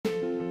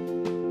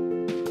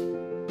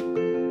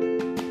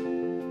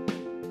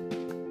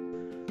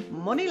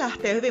Moni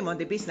lähtee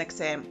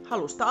hyvinvointibisnekseen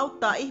halusta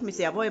auttaa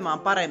ihmisiä voimaan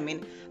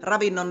paremmin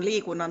ravinnon,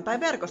 liikunnan tai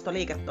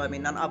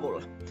verkostoliiketoiminnan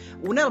avulla.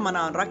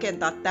 Unelmana on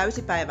rakentaa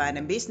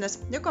täysipäiväinen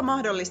bisnes, joka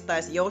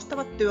mahdollistaisi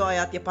joustavat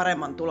työajat ja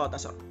paremman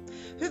tulotason.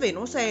 Hyvin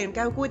usein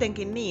käy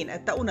kuitenkin niin,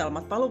 että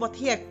unelmat valuvat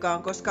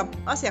hiekkaan, koska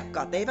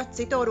asiakkaat eivät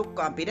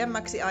sitoudukaan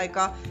pidemmäksi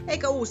aikaa,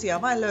 eikä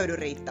uusia vain löydy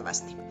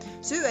riittävästi.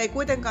 Syy ei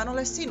kuitenkaan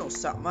ole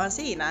sinussa, vaan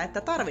siinä,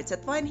 että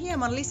tarvitset vain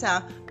hieman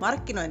lisää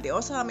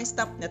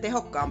markkinointiosaamista ja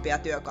tehokkaampia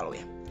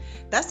työkaluja.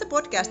 Tässä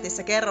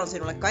podcastissa kerron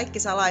sinulle kaikki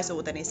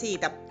salaisuuteni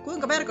siitä,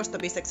 kuinka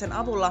verkostobisneksen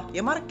avulla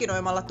ja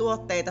markkinoimalla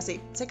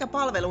tuotteitasi sekä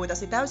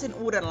palveluitasi täysin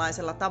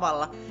uudenlaisella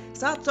tavalla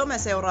saat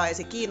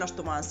someseuraajasi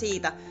kiinnostumaan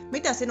siitä,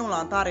 mitä sinulla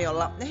on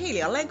tarjolla, ja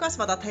hiljalleen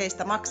kasvatat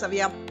heistä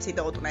maksavia,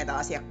 sitoutuneita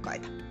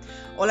asiakkaita.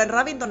 Olen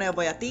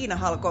ravintoneuvoja Tiina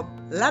Halko.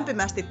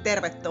 Lämpimästi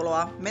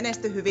tervetuloa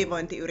Menesty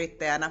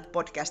hyvinvointiyrittäjänä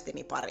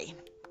podcastini pariin.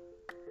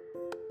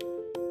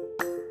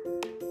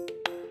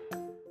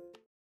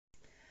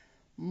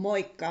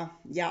 Moikka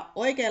ja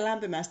oikein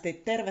lämpimästi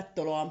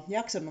tervetuloa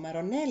jakson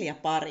numero 4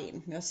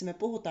 pariin, jossa me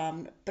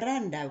puhutaan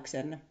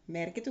brändäyksen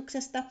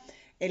merkityksestä,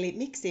 eli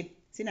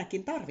miksi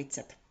sinäkin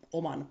tarvitset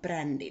oman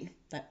brändin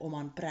tai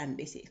oman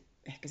brändisi,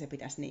 ehkä se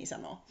pitäisi niin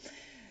sanoa.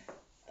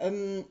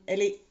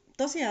 Eli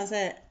tosiaan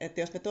se,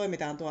 että jos me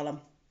toimitaan tuolla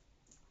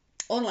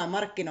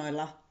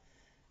online-markkinoilla,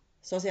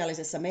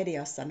 sosiaalisessa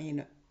mediassa,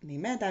 niin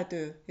meidän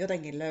täytyy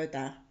jotenkin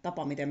löytää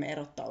tapa, miten me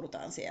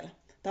erottaudutaan siellä.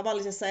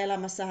 Tavallisessa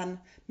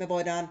elämässähän me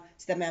voidaan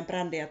sitä meidän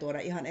brändiä tuoda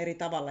ihan eri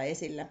tavalla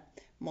esille,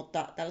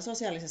 mutta täällä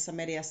sosiaalisessa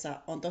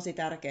mediassa on tosi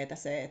tärkeää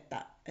se,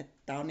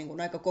 että on niin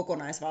kuin aika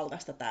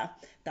kokonaisvaltaista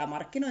tämä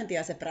markkinointi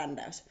ja se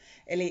brändäys.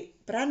 Eli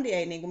brändi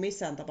ei niin kuin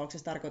missään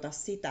tapauksessa tarkoita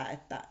sitä,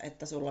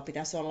 että sulla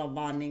pitäisi olla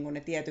vaan niin kuin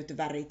ne tietyt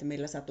värit,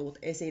 millä sä tuut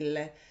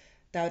esille,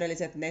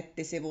 täydelliset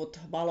nettisivut,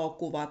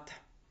 valokuvat,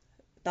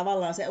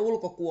 tavallaan se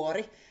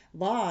ulkokuori,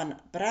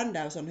 vaan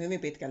brändäys on hyvin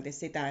pitkälti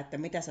sitä, että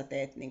mitä sä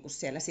teet niin kuin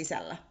siellä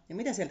sisällä ja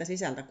mitä sieltä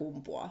sisältä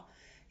kumpuaa.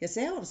 Ja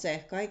se on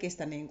se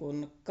kaikista niin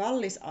kuin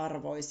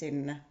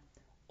kallisarvoisin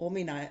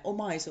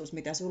omaisuus,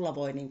 mitä sulla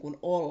voi niin kuin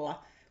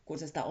olla, kun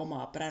sä sitä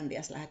omaa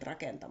brändiäsi lähdet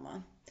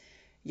rakentamaan.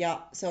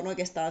 Ja se on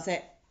oikeastaan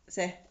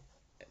se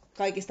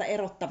kaikista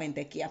erottavin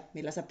tekijä,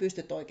 millä sä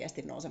pystyt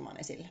oikeasti nousemaan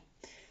esille.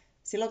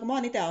 Silloin kun mä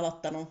oon itse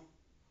aloittanut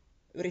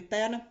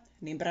yrittäjänä,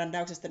 niin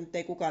brändäyksestä nyt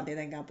ei kukaan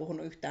tietenkään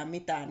puhunut yhtään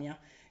mitään,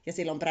 ja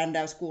silloin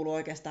brändäys kuuluu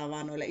oikeastaan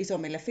vaan noille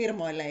isommille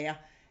firmoille,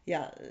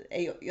 ja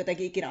ei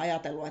jotenkin ikinä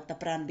ajatellut, että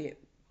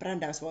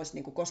brändäys voisi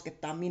niin kuin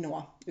koskettaa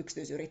minua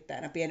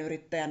yksityisyrittäjänä,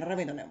 pienyrittäjänä,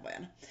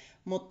 ravintoneuvojana.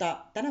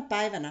 Mutta tänä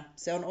päivänä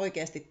se on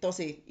oikeasti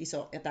tosi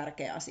iso ja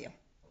tärkeä asia.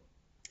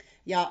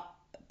 Ja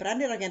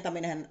brändin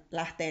rakentaminen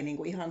lähtee niin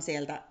kuin ihan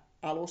sieltä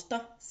alusta,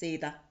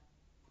 siitä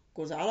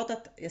kun sä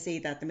aloitat ja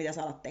siitä, että mitä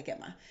sä alat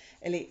tekemään.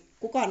 Eli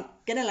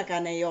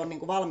kenelläkään ei ole niin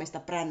kuin valmista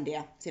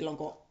brändiä silloin,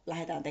 kun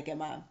lähdetään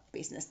tekemään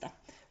bisnestä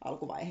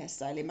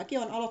alkuvaiheessa. Eli mäkin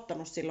olen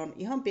aloittanut silloin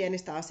ihan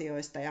pienistä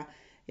asioista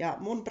ja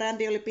mun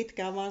brändi oli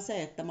pitkään vaan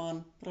se, että mä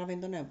oon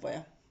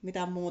ravintoneuvoja.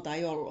 Mitään muuta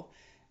ei ollut.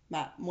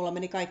 Mulla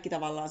meni kaikki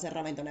tavallaan sen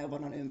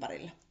ravintoneuvonnan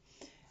ympärillä.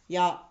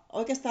 Ja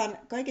oikeastaan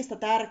kaikista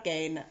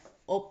tärkein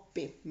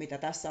oppi, mitä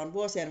tässä on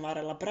vuosien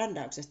varrella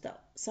brändäyksestä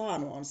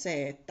saanut, on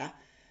se,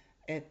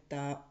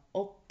 että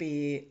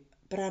oppii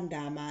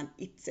brändäämään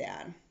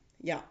itseään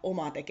ja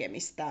omaa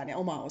tekemistään ja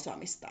omaa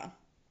osaamistaan.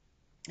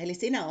 Eli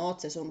sinä oot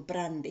se sun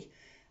brändi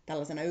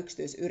tällaisena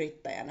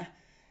yksityisyrittäjänä.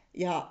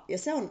 Ja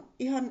se on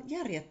ihan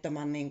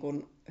järjettömän niin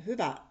kuin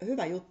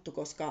hyvä juttu,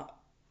 koska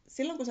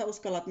silloin kun sä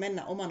uskallat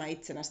mennä omana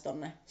itsenäsi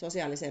tonne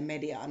sosiaaliseen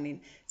mediaan,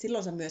 niin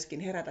silloin sä myöskin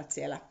herätät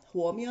siellä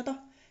huomiota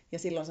ja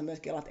silloin sä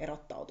myöskin alat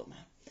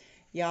erottautumaan.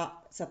 Ja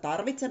sä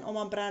tarvitset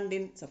oman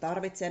brändin, sä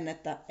tarvitset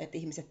että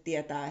ihmiset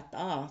tietää, että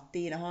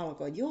Tiina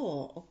Halko,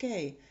 joo,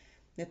 okei.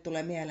 Nyt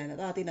tulee mieleen,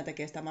 että Tiina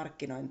tekee sitä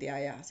markkinointia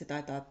ja se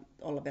taitaa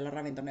olla vielä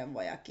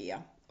ravintoneuvojakin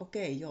ja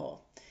okei,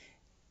 joo.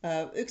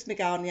 Yksi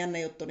mikä on jännä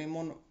juttu, niin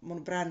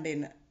mun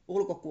brändin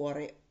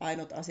ulkokuori,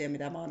 ainut asia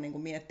mitä mä oon niin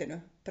kuin miettinyt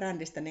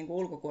brändistä niin kuin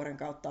ulkokuoren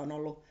kautta on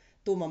ollut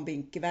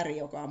tummanpinkki väri,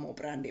 joka on mun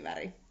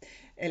brändiväri.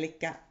 Eli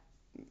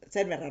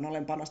sen verran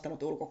olen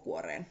panostanut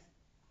ulkokuoreen.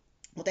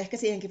 Mutta ehkä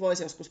siihenkin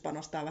voisi joskus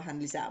panostaa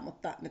vähän lisää,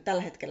 mutta nyt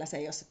tällä hetkellä se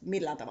ei ole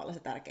millään tavalla se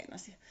tärkein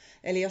asia.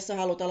 Eli jos sä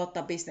haluat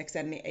aloittaa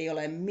bisneksen, niin ei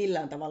ole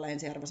millään tavalla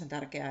ensiarvoisen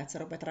tärkeää, että sä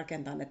rupeat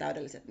rakentamaan ne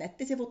täydelliset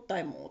nettisivut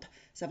tai muuta.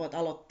 Sä voit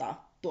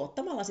aloittaa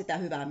tuottamalla sitä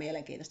hyvää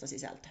mielenkiintoista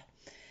sisältöä.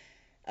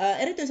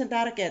 Erityisen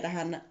tärkeä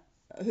tähän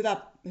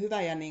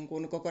hyvä ja niin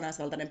kuin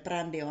kokonaisvaltainen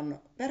brändi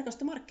on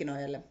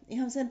verkostomarkkinoijille.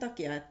 Ihan sen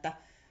takia, että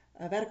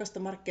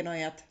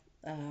verkostomarkkinoijat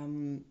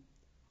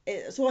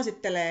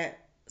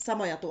suosittelee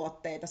samoja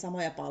tuotteita,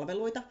 samoja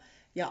palveluita,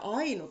 ja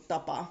ainut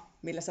tapa,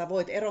 millä sä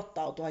voit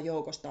erottautua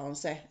joukosta on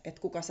se,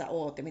 että kuka sä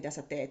oot ja mitä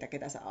sä teet ja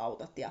ketä sä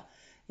autat,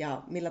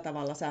 ja millä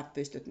tavalla sä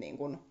pystyt niin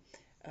kun,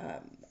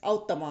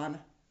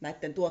 auttamaan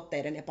näiden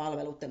tuotteiden ja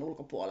palveluiden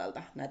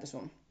ulkopuolelta näitä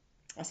sun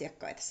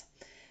asiakkaitasi.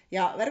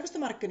 Ja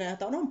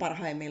verkostomarkkinoijat on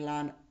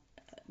parhaimmillaan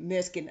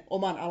myöskin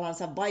oman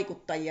alansa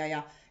vaikuttajia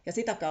ja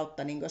sitä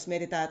kautta, niin jos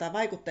mietitään jotain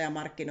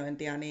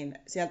vaikuttajamarkkinointia, niin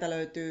sieltä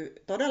löytyy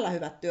todella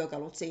hyvät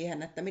työkalut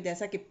siihen, että miten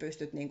säkin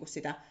pystyt niin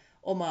sitä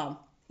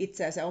omaa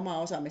itseäsi ja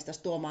omaa osaamista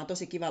tuomaan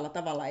tosi kivalla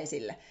tavalla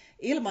esille,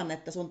 ilman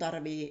että sun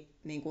tarvii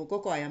niin kuin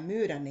koko ajan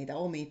myydä niitä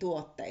omia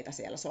tuotteita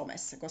siellä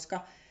somessa,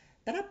 koska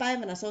tänä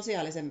päivänä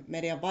sosiaalisen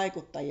median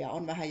vaikuttajia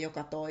on vähän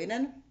joka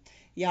toinen,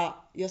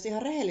 ja jos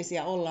ihan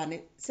rehellisiä ollaan,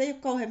 niin se ei ole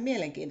kauhean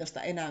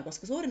mielenkiintoista enää,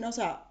 koska suurin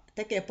osa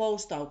tekee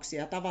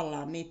postauksia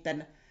tavallaan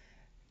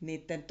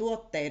niiden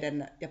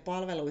tuotteiden ja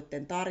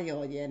palveluiden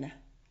tarjoajien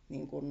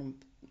niin kuin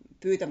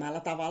pyytämällä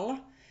tavalla,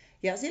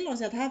 ja silloin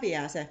sieltä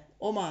häviää se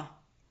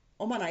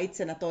omana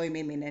itsenä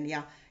toimiminen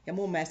ja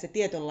mun mielestä se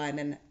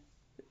tietynlainen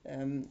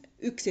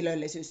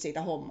yksilöllisyys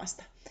siitä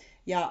hommasta.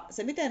 Ja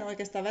se, miten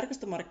oikeastaan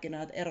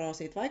verkostomarkkinoit eroavat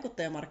siitä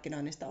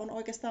vaikuttajamarkkinoinnista, on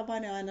oikeastaan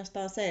vain ja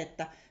ainoastaan se,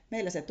 että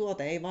meillä se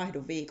tuote ei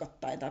vaihdu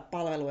viikoittain tai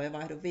palvelu ei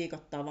vaihdu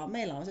viikoittain, vaan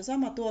meillä on se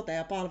sama tuote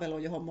ja palvelu,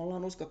 johon me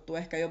ollaan uskottu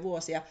ehkä jo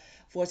vuosia,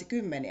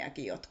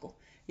 vuosikymmeniäkin jotkut.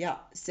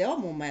 Ja se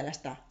on mun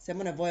mielestä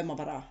semmoinen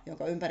voimavara,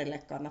 jonka ympärille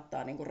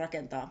kannattaa niin kuin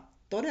rakentaa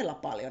todella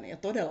paljon ja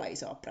todella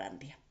isoa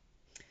brändiä.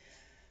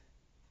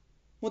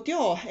 Mutta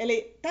joo,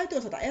 eli täytyy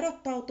osata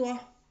erottautua,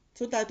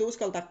 sun täytyy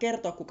uskaltaa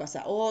kertoa, kuka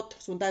sä oot,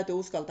 sun täytyy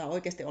uskaltaa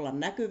oikeasti olla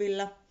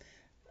näkyvillä,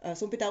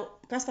 sun pitää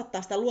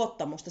kasvattaa sitä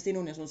luottamusta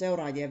sinun ja sun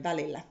seuraajien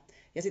välillä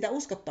ja sitä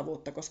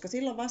uskottavuutta, koska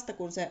silloin vasta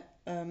kun se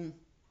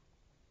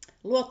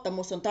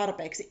luottamus on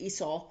tarpeeksi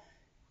iso,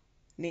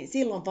 niin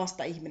silloin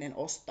vasta ihminen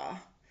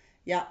ostaa.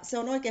 Ja se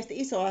on oikeasti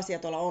iso asia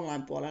tuolla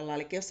online-puolella,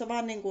 eli jos sä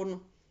vaan niin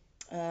kun,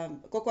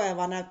 koko ajan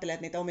vaan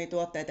näyttelet niitä omia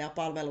tuotteita ja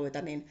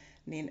palveluita,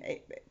 niin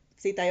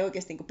siitä ei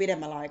oikeasti niin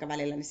pidemmällä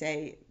aikavälillä,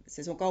 niin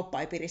se sun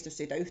kauppa ei piristy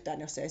siitä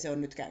yhtään, jos ei se ole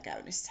nytkään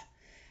käynnissä.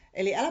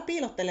 Eli älä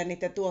piilottele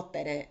niiden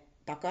tuotteiden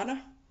takana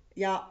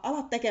ja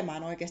ala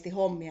tekemään oikeasti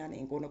hommia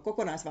niin kuin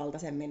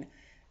kokonaisvaltaisemmin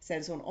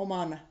sen sun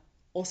oman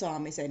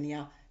osaamisen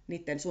ja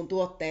niiden sun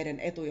tuotteiden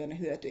etujen ja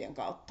hyötyjen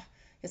kautta.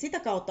 Ja sitä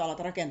kautta alat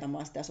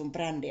rakentamaan sitä sun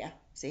brändiä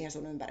siihen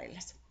sun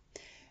ympärillesi.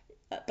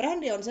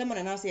 Brändi on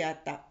semmoinen asia,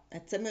 että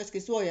se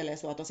myöskin suojelee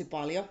sua tosi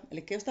paljon.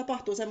 Eli jos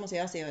tapahtuu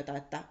semmoisia asioita,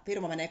 että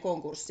firma menee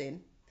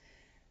konkurssiin,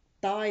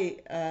 tai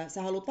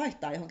sä haluat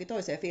vaihtaa johonkin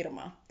toiseen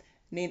firmaan,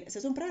 niin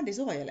se sun brändi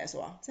suojelee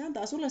sua. Se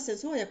antaa sulle sen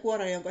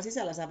suojakuoren, jonka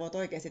sisällä sä voit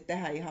oikeasti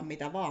tehdä ihan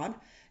mitä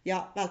vaan.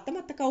 Ja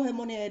välttämättä kauhean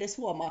moni ei edes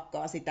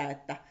huomaakaan sitä,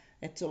 että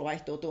sulla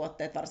vaihtuu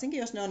tuotteet, varsinkin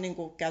jos ne on niin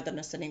kuin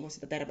käytännössä niin kuin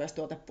sitä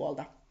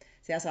terveystuotepuolta.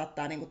 Siellä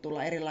saattaa niin kuin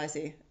tulla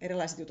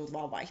erilaiset jutut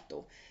vaan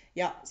vaihtuu.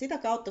 Ja sitä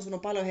kautta sun on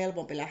paljon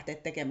helpompi lähteä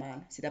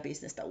tekemään sitä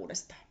bisnestä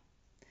uudestaan.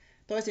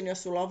 Toisin,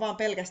 jos sulla on vaan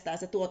pelkästään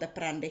se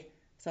tuotebrändi,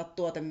 sä oot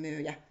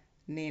tuotemyyjä,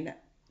 niin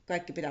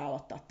kaikki pitää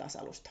aloittaa taas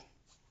alusta.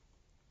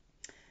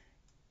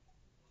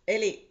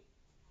 Eli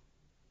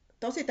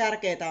tosi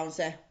tärkeää on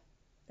se,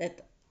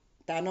 että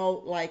tämä know,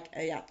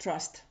 like ja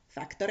trust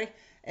factory,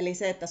 eli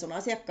se, että sun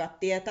asiakkaat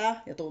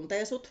tietää ja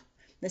tuntee sut,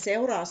 ne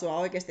seuraa sua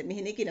oikeasti,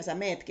 mihin ikinä sä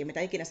meetkin,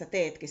 mitä ikinä sä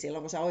teetkin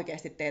silloin, kun sä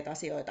oikeasti teet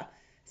asioita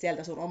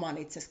sieltä sun oman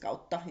itses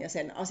kautta ja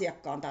sen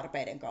asiakkaan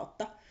tarpeiden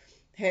kautta.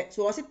 He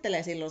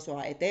suosittelee silloin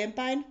sua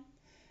eteenpäin,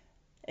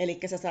 eli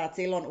sä saat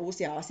silloin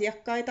uusia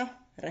asiakkaita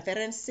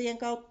referenssien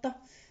kautta.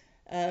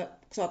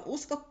 Kun sä oot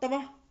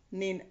uskottava,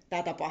 niin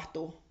tämä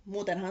tapahtuu.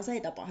 Muutenhan se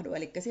ei tapahdu.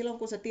 Eli silloin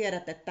kun sä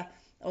tiedät, että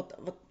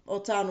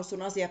oot saanut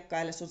sun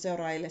asiakkaille, sun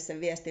seuraajille sen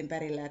viestin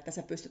perille, että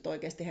sä pystyt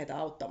oikeasti heitä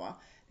auttamaan,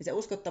 niin se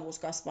uskottavuus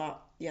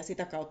kasvaa ja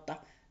sitä kautta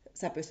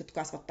sä pystyt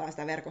kasvattamaan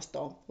sitä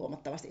verkostoa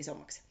huomattavasti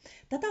isommaksi.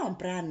 Tätä on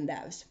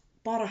brändäys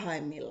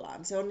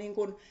parhaimmillaan. Se on niin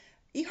kuin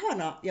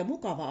ihana ja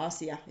mukava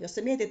asia, jos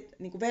sä mietit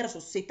niin kuin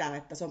versus sitä,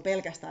 että se on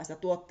pelkästään sitä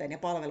tuotteen ja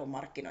palvelun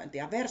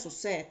markkinointia,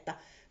 versus se, että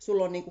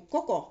sulla on niin kuin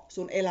koko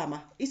sun elämä,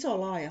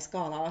 iso laaja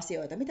skaala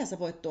asioita, mitä sä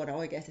voit tuoda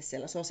oikeasti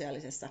siellä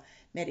sosiaalisessa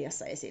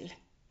mediassa esille.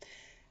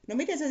 No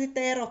miten sä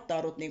sitten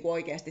erottaudut niin kuin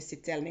oikeasti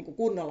sit siellä niin kuin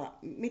kunnolla,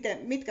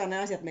 mitkä on ne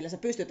asiat, millä sä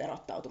pystyt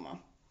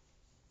erottautumaan?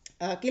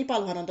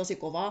 Kilpailuhan on tosi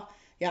kovaa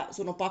ja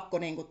sun on pakko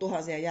niin kuin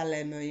tuhansien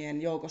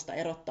jälleenmyyjien joukosta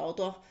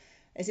erottautua.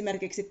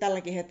 Esimerkiksi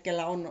tälläkin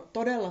hetkellä on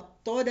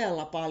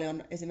todella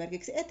paljon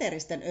esimerkiksi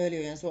eteeristen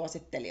öljyjen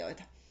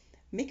suosittelijoita.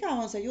 Mikä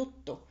on se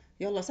juttu,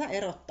 jolla sä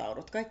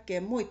erottaudut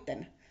kaikkien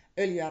muiden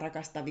öljyä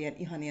rakastavien,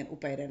 ihanien,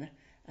 upeiden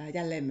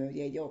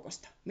jälleenmyyjien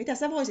joukosta? Mitä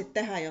sä voisit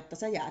tehdä, jotta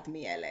sä jäät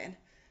mieleen?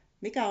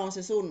 Mikä on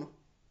se sun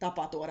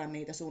tapa tuoda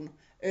niitä sun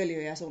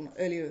öljyjä ja sun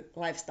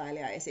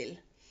öljylifestylea esille?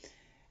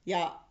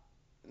 Ja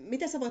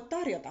mitä sä voit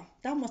tarjota?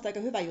 Tämä on mielestäni aika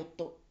hyvä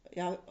juttu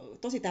ja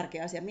tosi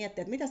tärkeä asia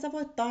miettiä, että mitä sä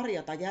voit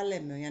tarjota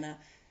jälleenmyyjänä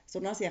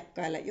sun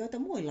asiakkaille, joita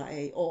muilla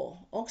ei ole.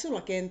 Onko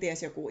sulla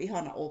kenties joku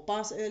ihana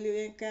opas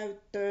öljyjen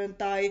käyttöön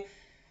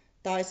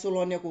tai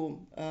sulla on joku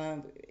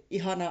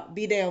ihana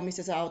video,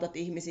 missä sä autat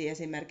ihmisiä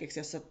esimerkiksi,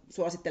 jos sä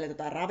suosittelet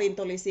jotain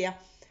ravintolisia,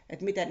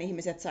 että miten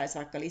ihmiset sais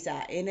vaikka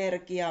lisää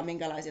energiaa,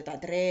 minkälaisia jotain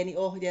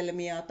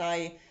treeniohjelmia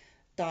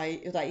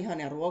tai jotain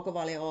ihania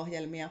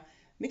ruokavalio-ohjelmia.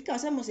 Mitkä on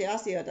semmoisia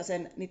asioita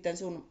niiden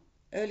sun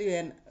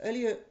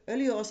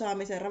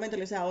öljyosaamisen,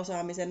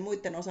 ravintolisäosaamisen,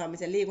 muiden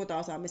osaamisen,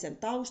 liikuntaosaamisen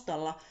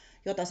taustalla,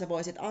 jota sä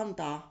voisit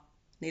antaa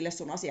niille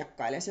sun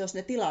asiakkaille, jos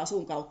ne tilaa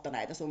sun kautta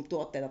näitä sun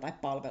tuotteita tai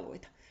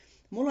palveluita.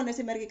 Mulla on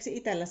esimerkiksi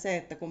itsellä se,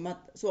 että kun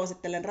mä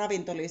suosittelen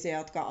ravintolisia,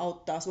 jotka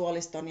auttaa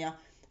suoliston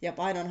ja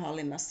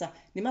painonhallinnassa,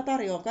 niin mä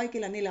tarjoan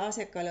kaikille niille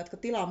asiakkaille, jotka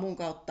tilaa mun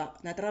kautta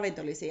näitä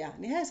ravintolisia,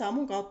 niin he saa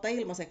mun kautta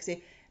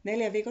ilmaiseksi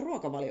 4 viikon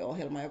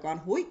ruokavalio-ohjelma, joka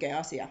on huikea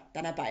asia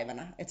tänä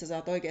päivänä, että sä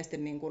saat oikeasti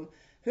niin kuin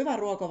hyvän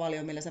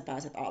ruokavalio, millä sä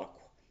pääset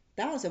alkuun.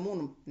 Tämä on se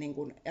mun niin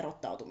kuin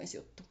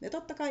erottautumisjuttu. Ja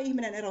totta kai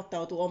ihminen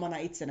erottautuu omana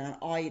itsenään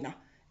aina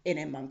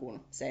enemmän kuin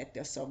se, että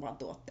jos se on vain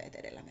tuotteet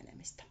edellä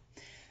menemistä.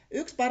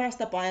 Yksi paras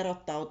tapa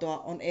erottautua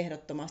on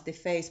ehdottomasti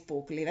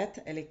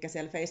Facebook-livet, eli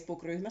siellä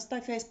Facebook-ryhmässä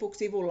tai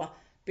Facebook-sivulla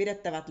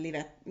pidettävät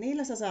livet.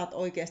 Niillä sä saat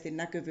oikeasti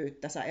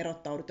näkyvyyttä, sä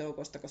erottaudut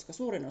joukosta, koska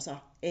suurin osa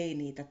ei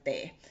niitä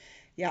tee.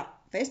 Ja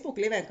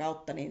Facebook-liven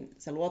kautta niin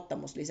se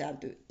luottamus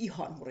lisääntyy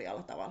ihan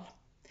hurjalla tavalla.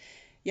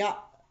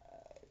 Ja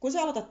kun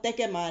sä aloitat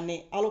tekemään,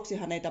 niin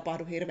aluksihan ei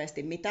tapahdu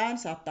hirveästi mitään,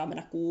 saattaa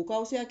mennä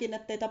kuukausiakin,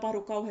 ettei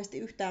tapahdu kauheasti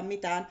yhtään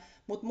mitään,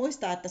 mutta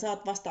muista, että sä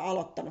oot vasta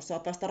aloittanut, sä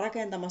oot vasta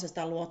rakentamassa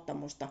sitä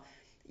luottamusta,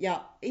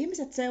 ja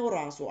ihmiset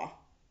seuraa sua,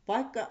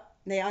 vaikka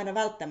ne ei aina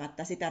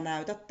välttämättä sitä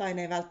näytä tai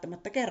ne ei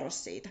välttämättä kerro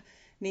siitä,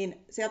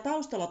 niin siellä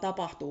taustalla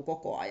tapahtuu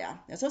koko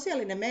ajan. Ja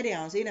sosiaalinen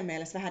media on siinä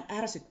mielessä vähän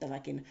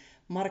ärsyttäväkin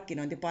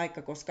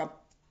markkinointipaikka,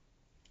 koska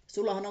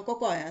sullahan on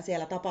koko ajan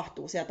siellä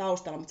tapahtuu siellä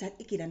taustalla, mutta sä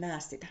et ikinä näe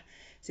sitä.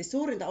 Siis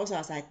suurinta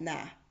osaa sä et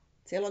näe.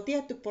 Siellä on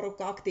tietty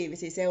porukka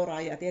aktiivisia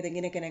seuraajia,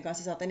 tietenkin ne, kenen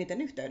kanssa sä oot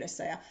eniten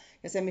yhteydessä,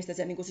 ja se, mistä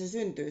se, niin se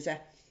syntyy,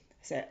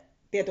 se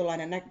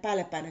tietynlainen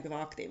päällepäin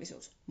näkyvä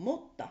aktiivisuus.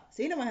 Mutta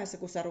siinä vaiheessa,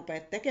 kun sä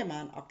rupeat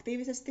tekemään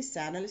aktiivisesti,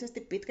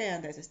 säännöllisesti,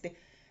 pitkäjänteisesti,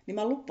 niin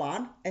mä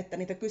lupaan, että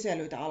niitä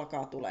kyselyitä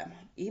alkaa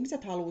tulemaan.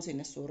 Ihmiset haluaa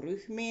sinne sun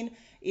ryhmiin,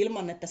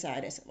 ilman että sä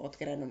edes oot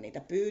kerennyt niitä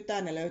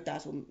pyytää, ne löytää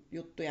sun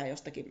juttuja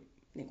jostakin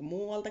niin kuin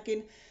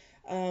muualtakin.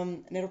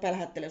 Ne rupeaa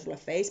lähettelemään sulle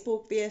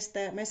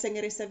Facebook-viestejä,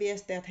 Messengerissä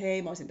viestejä, että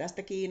hei, mä olisin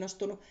tästä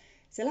kiinnostunut.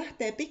 Se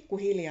lähtee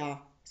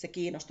pikkuhiljaa se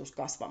kiinnostus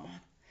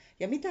kasvamaan.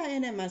 Ja mitä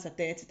enemmän sä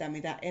teet sitä,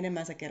 mitä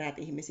enemmän sä kerät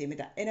ihmisiä,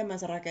 mitä enemmän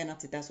sä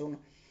rakennat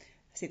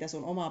sitä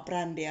sun omaa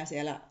brändiä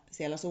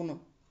siellä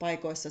sun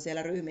paikoissa,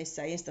 siellä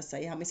ryhmissä, Instassa,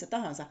 ihan missä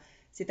tahansa,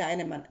 sitä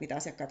enemmän niitä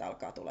asiakkaita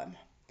alkaa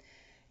tulemaan.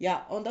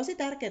 Ja on tosi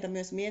tärkeää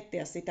myös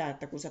miettiä sitä,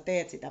 että kun sä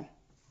teet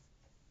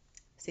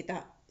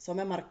sitä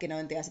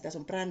somemarkkinointia ja sitä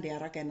sun brändiä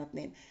rakennat,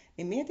 niin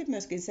mieti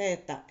myöskin se,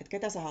 että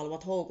ketä sä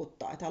haluat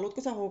houkuttaa. Että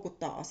haluatko sä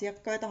houkuttaa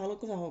asiakkaita,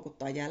 haluatko sä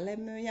houkuttaa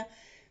jälleenmyyjiä,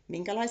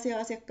 minkälaisia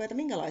asiakkaita,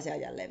 minkälaisia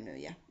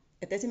jälleenmyyjiä.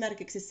 Et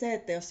esimerkiksi se,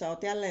 että jos sä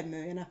oot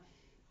jälleenmyyjänä,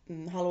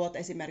 haluat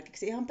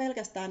esimerkiksi ihan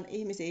pelkästään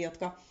ihmisiä,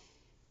 jotka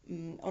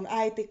on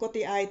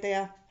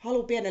kotiäitejä,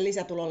 haluaa pienen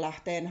lisätulon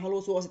lähteen,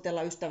 haluaa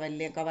suositella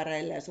ystävillien,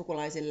 kavereille ja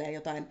sukulaisille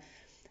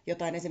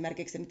jotain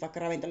esimerkiksi nyt vaikka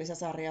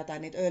ravintolisäsarjaa tai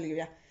niitä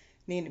öljyjä,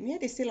 niin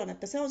mieti silloin,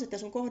 että se on sitten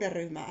sun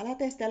kohderyhmää. Älä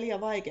tee sitä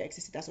liian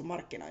vaikeaksi sitä sun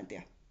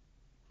markkinointia.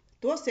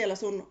 Tuo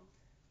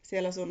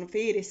siellä sun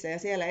feedissä ja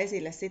siellä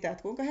esille sitä,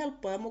 että kuinka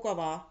helppoa ja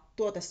mukavaa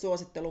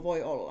tuotesuosittelu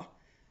voi olla.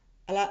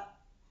 Älä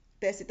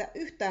tee sitä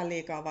yhtään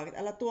liikaa, vaan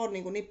älä tuo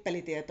niin kuin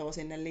nippelitietoa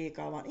sinne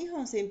liikaa, vaan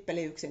ihan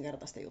simppeli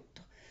yksinkertaista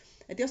juttua.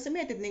 Et jos sä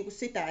mietit niin kuin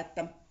sitä,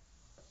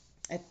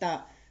 että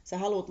sä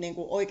haluat niin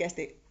kuin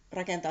oikeasti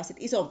rakentaa sit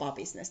isompaa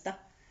bisnestä,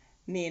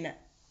 niin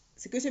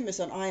se kysymys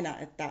on aina,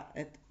 että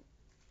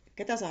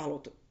ketä sä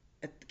haluat,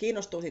 että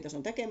kiinnostuu siitä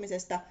sun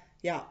tekemisestä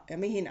ja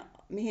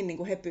mihin niin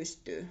kuin he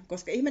pystyy.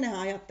 Koska ihminenhän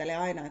ajattelee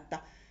aina, että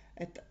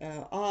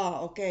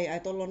okei,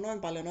 tuolla on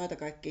noin paljon noita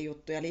kaikkia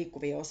juttuja,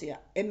 liikkuvia osia,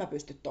 en mä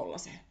pysty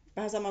tollaiseen.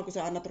 Vähän sama kuin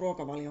sä annat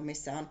ruokavalion,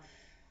 missä on,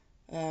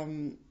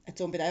 että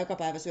sun pitää joka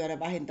päivä syödä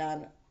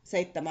vähintään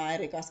 7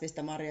 eri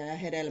kasvista, marjaa ja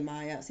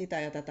hedelmää ja sitä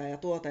ja tätä ja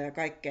tuota ja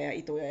kaikkea ja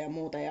ituja ja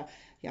muuta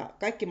ja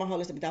kaikki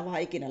mahdollista, mitä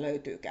vaan ikinä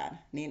löytyykään,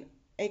 niin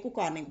ei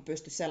kukaan niin kuin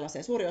pysty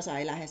sellaiseen, suuri osa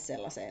ei lähde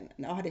sellaiseen,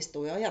 ne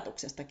ahdistuu jo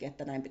ajatuksestakin,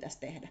 että näin pitäisi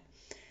tehdä.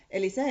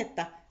 Eli se,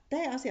 että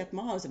tee asiat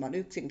mahdollisimman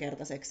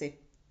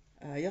yksinkertaiseksi,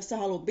 jos sä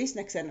haluat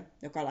bisneksen,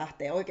 joka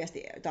lähtee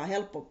oikeasti, jota on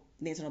helppo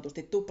niin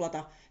sanotusti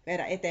tuplata,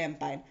 viedä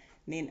eteenpäin,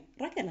 niin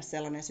rakenna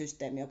sellainen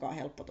systeemi, joka on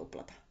helppo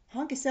tuplata.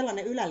 Hanki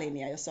sellainen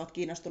ylälinja, jos sä oot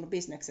kiinnostunut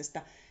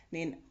bisneksestä,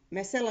 niin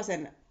mene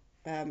sellaisen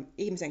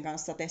ihmisen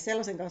kanssa, tee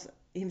sellaisen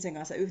ihmisen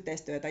kanssa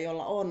yhteistyötä,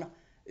 jolla on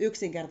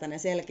yksinkertainen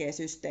selkeä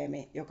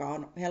systeemi, joka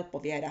on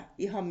helppo viedä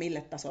ihan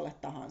mille tasolle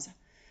tahansa.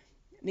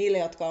 Niille,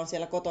 jotka on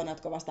siellä kotona,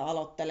 jotka vasta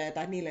aloittelee,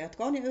 tai niille,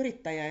 jotka on jo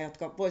yrittäjiä,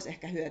 jotka vois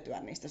ehkä hyötyä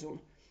niistä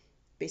sun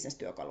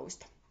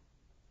bisnestyökaluista.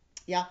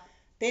 Ja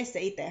tee se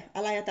itse.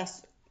 Älä jätä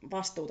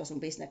vastuuta sun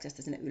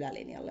bisneksestä sinne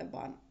ylälinjalle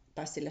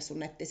tai sille sun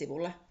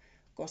nettisivulle,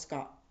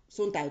 koska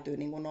sun täytyy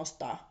niin kuin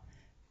nostaa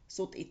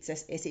sut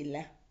itses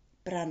esille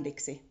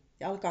brändiksi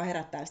ja alkaa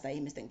herättää sitä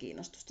ihmisten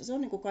kiinnostusta. Se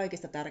on niin kuin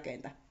kaikista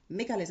tärkeintä,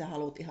 mikäli sä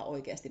haluat ihan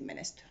oikeasti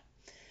menestyä.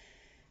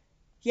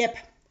 Jep.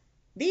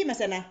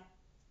 Viimeisenä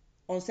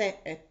on se,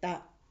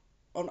 että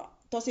on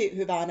tosi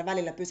hyvä aina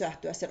välillä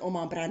pysähtyä sen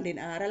oman brändin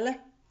äärelle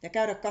ja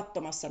käydä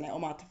katsomassa ne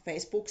omat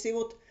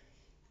Facebook-sivut,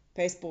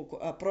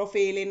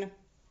 Facebook-profiilin,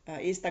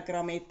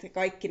 Instagramit,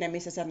 kaikki ne,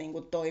 missä sä niin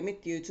kuin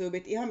toimit,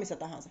 YouTubeit, ihan missä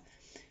tahansa.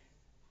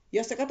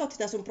 Jos sä katsot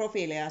sitä sun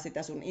profiilia ja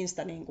sitä sun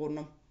Insta niin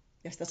kuin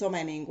ja sitä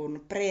some niin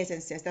kuin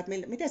presenssiä, sitä, että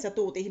miten sä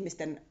tuut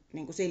ihmisten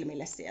niin kuin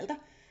silmille sieltä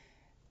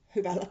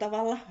hyvällä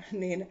tavalla,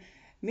 niin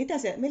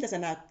miltä se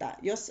näyttää?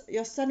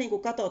 Jos sä niin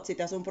kuin katot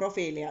sitä sun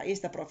profiilia,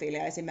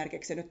 Insta-profiilia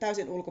esimerkiksi nyt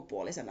täysin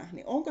ulkopuolisena,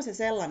 niin onko se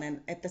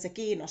sellainen, että se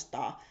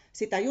kiinnostaa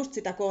just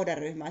sitä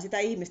kohderyhmää, sitä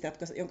ihmistä,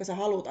 jonka sä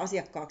haluat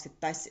asiakkaaksi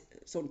tai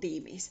sun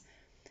tiimiisi?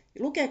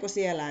 Lukeeko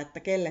siellä, että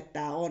kelle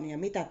tämä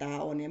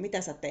on ja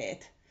mitä sä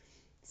teet?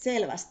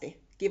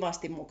 Selvästi,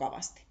 kivasti,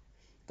 mukavasti.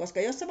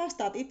 Koska jos sä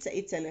vastaat itse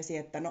itsellesi,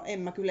 että no en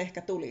mä kyllä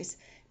ehkä tulisi,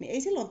 niin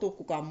ei silloin tule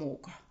kukaan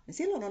muukaan. Niin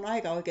silloin on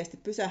aika oikeasti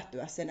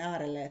pysähtyä sen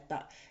äärelle,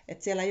 että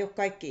siellä ei ole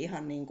kaikki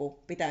ihan niin kuin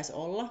pitäisi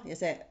olla. Ja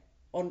se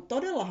on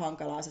todella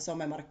hankalaa se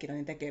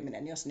somemarkkinoinnin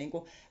tekeminen, jos niin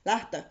kuin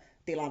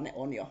lähtötilanne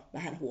on jo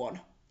vähän huono.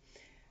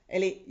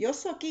 Eli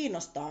jos sua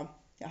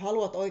kiinnostaa ja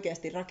haluat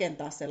oikeasti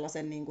rakentaa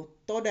sellaisen niin kuin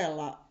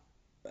todella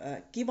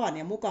kivan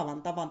ja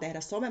mukavan tavan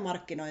tehdä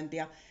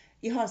somemarkkinointia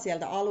ihan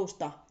sieltä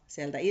alusta,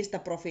 sieltä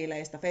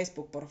Insta-profiileista,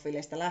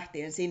 Facebook-profiileista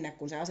lähtien sinne,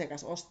 kun se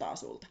asiakas ostaa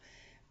sulta,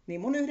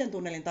 niin mun 1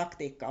 tunnelin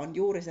taktiikka on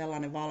juuri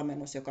sellainen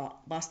valmennus, joka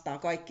vastaa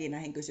kaikkiin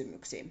näihin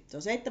kysymyksiin. Se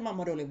on 7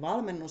 moduulin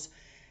valmennus,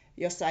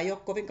 jossa ei ole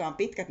kovinkaan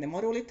pitkät ne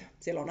moduulit.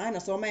 Siellä on aina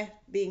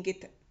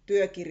some-vinkit,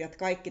 työkirjat,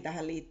 kaikki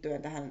tähän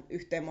liittyen, tähän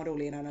yhteen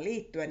moduuliin aina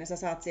liittyen, ja sä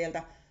saat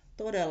sieltä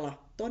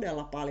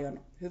todella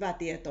paljon hyvää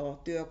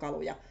tietoa,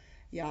 työkaluja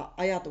ja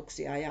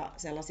ajatuksia ja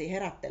sellaisia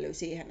herättelyä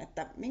siihen,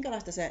 että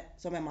minkälaista se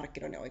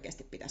somemarkkinoinnin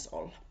oikeasti pitäisi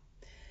olla.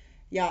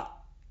 Ja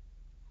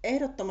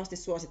ehdottomasti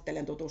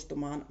suosittelen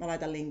tutustumaan. Mä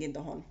laitan linkin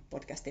tuohon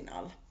podcastin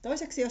alla.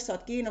 Toiseksi, jos sä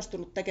oot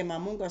kiinnostunut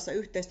tekemään mun kanssa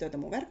yhteistyötä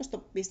mun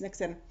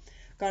verkostobisneksen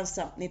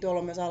kanssa, niin tuolla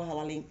on myös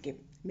alhaalla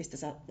linkki, mistä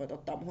sä voit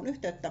ottaa muhun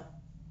yhteyttä.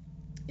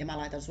 Ja mä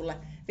laitan sulle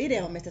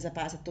videon, mistä sä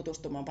pääset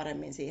tutustumaan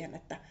paremmin siihen,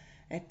 että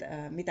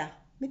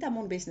mitä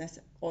mun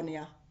business on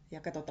ja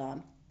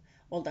katsotaan,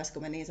 oltaisiko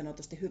me niin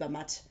sanotusti hyvä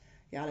match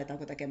ja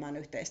aletaanko tekemään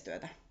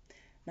yhteistyötä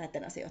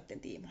näiden asioiden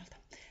tiimoilta.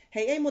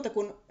 Hei, ei muuta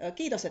kuin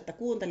kiitos, että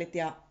kuuntelit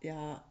ja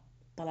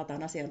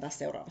palataan asiaan taas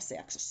seuraavassa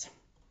jaksossa.